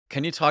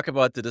Can you talk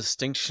about the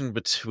distinction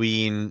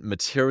between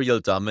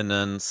material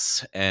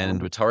dominance and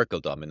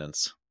rhetorical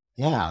dominance?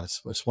 Yeah,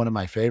 it's one of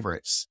my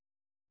favorites.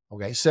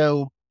 Okay,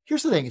 so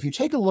here's the thing: if you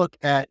take a look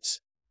at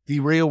the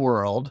real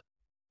world,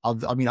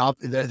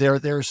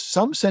 there's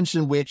some sense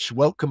in which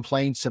woke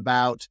complaints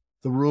about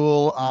the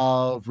rule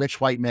of rich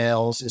white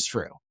males is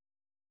true.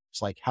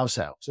 It's like, how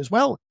so? Says,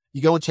 well,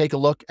 you go and take a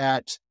look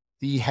at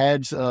the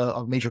heads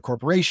of major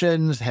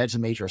corporations, heads of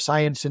major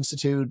science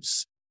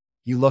institutes.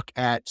 You look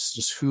at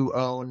just who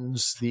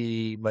owns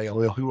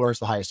who earns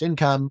the highest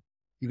income.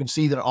 You can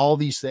see that all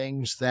these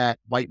things that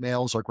white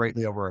males are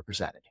greatly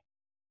overrepresented.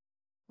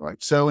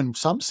 Right. So in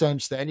some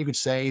sense, then you could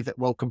say that,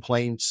 well,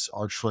 complaints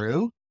are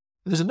true.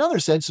 But there's another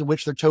sense in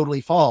which they're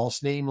totally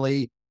false.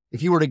 Namely,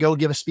 if you were to go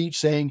give a speech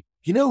saying,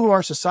 you know who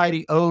our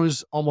society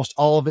owes almost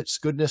all of its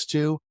goodness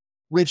to?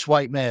 Rich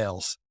white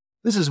males.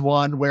 This is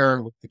one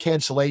where the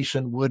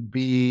cancellation would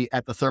be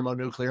at the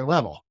thermonuclear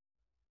level.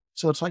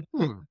 So it's like,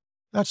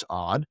 that's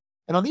odd.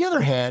 And on the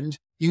other hand,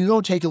 you can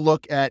go take a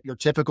look at your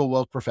typical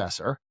woke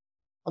professor.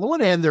 On the one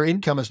hand, their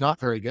income is not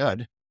very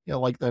good.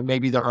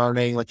 Maybe they're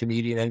earning like the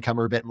median income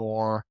or a bit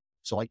more.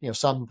 So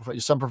some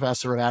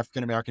professor of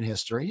African American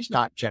history, he's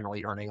not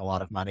generally earning a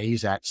lot of money.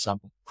 He's at some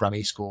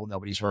crummy school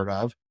nobody's heard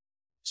of.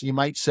 So you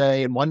might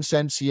say, in one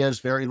sense, he has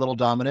very little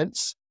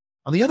dominance.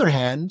 On the other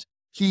hand,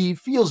 he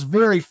feels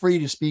very free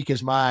to speak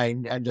his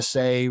mind and to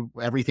say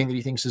everything that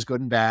he thinks is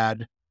good and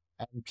bad.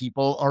 And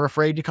people are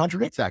afraid to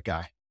contradict that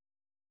guy.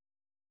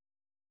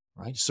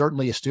 Right?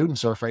 Certainly his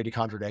students are afraid to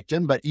contradict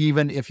him. But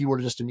even if you were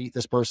just to meet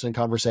this person in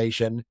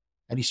conversation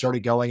and he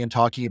started going and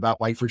talking about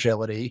white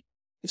fragility,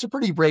 it's a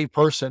pretty brave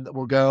person that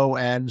will go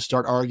and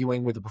start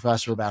arguing with the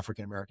professor of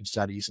African American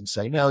studies and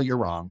say, no, you're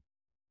wrong.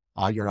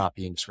 You're not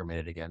being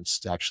discriminated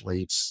against.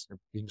 Actually, it's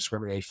being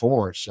discriminated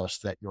for. It's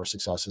just that your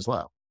success is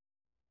low.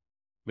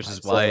 Which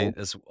is why So,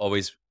 there's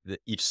always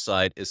each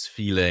side is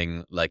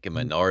feeling like a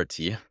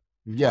minority,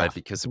 yeah, right?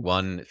 Because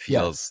one yeah,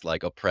 feels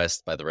like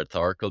oppressed by the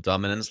rhetorical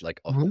dominance,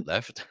 like of the mhm,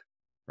 left,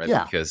 right?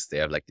 yeah, Because they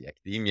have like the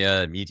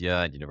academia,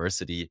 media, and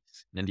university. And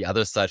then the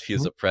other side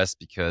feels mhm, oppressed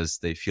because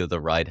they feel the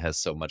right has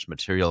so much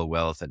material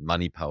wealth and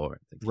money power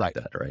and things like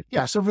right. that, right?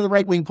 Yeah. So, from the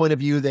right wing point of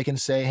view, they can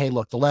say, hey,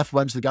 look, the left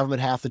runs the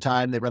government half the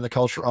time, they run the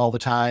culture all the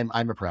time.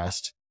 I'm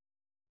oppressed.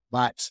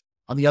 But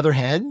on the other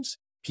hand,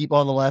 people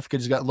on the left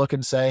could just look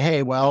and say,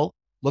 hey, well,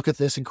 look at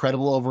this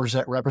incredible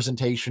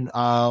representation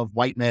of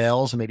white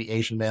males and maybe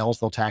Asian males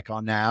they'll tack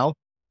on now,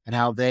 and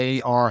how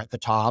they are at the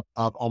top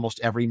of almost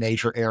every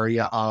major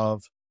area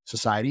of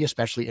society,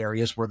 especially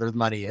areas where their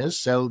money is.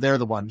 So they're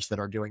the ones that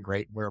are doing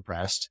great. We're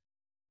oppressed.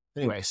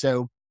 Anyway,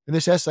 so in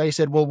this essay, I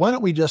said, well, why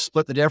don't we just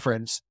split the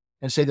difference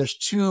and say there's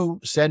two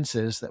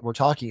senses that we're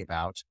talking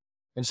about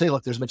and say,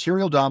 look, there's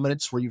material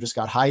dominance where you just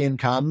got high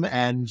income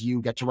and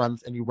you get to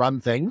run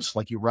things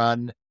like you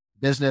run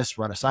business,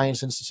 run a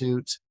science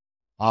institute,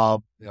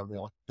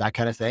 that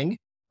kind of thing.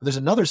 But there's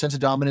another sense of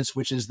dominance,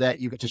 which is that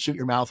you get to shoot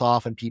your mouth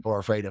off and people are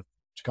afraid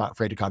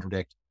to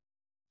contradict.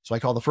 So I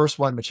call the first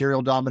one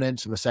material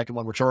dominance and the second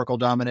one rhetorical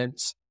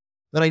dominance.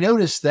 Then I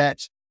noticed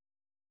that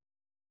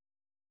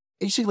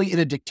basically in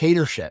a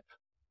dictatorship,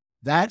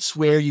 that's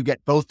where you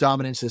get both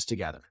dominances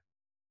together,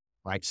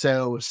 right?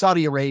 So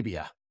Saudi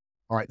Arabia,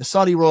 all right, the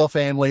Saudi royal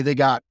family, they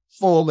got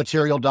full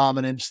material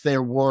dominance.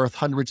 They're worth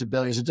hundreds of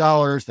billions of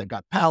dollars. They've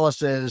got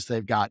palaces.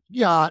 They've got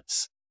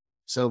yachts.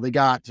 So they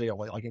got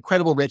like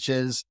incredible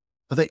riches,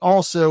 but they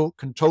also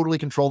can totally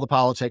control the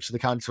politics of the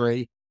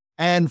country.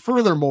 And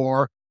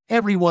furthermore,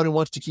 everyone who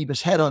wants to keep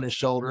his head on his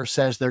shoulders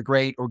says they're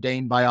great,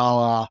 ordained by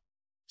Allah.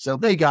 So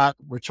they got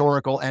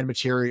rhetorical and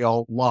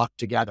material locked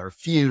together,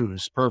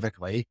 fused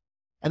perfectly.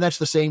 And that's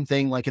the same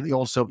thing like in the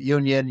old Soviet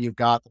Union. You've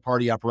got the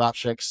party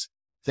apparatchiks.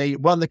 They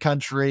run the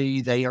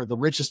country. They are the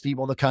richest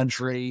people in the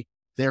country.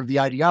 They're the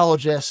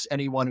ideologists.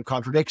 Anyone who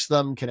contradicts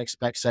them can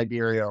expect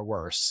Siberia or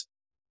worse.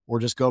 Or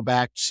just go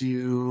back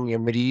to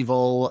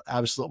medieval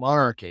absolute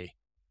monarchy.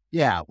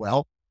 Yeah,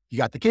 well, you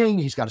got the king.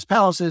 He's got his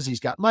palaces.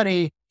 He's got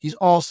money. He's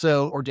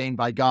also ordained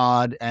by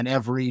God. And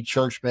every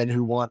churchman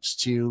who wants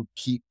to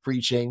keep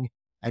preaching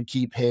and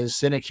keep his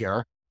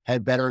sinecure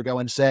had better go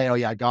and say, oh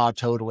yeah, God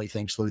totally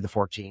thinks Louis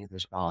XIV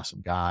is an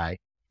awesome guy.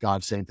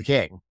 God save the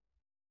king.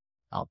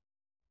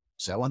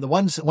 So on the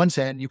one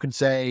hand, you can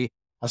say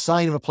a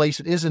sign of a place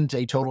that isn't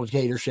a total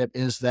dictatorship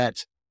is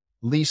that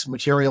least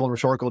material and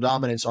rhetorical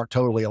dominance aren't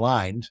totally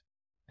aligned.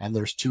 And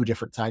there's two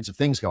different kinds of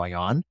things going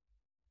on.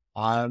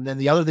 And then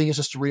the other thing is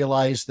just to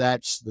realize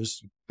that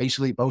there's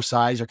basically both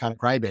sides are kind of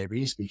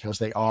crybabies because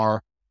they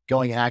are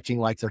going and acting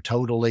like they're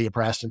totally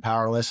oppressed and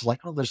powerless. It's like,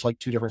 oh, there's like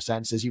two different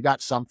senses. You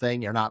got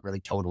something, you're not really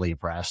totally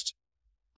oppressed.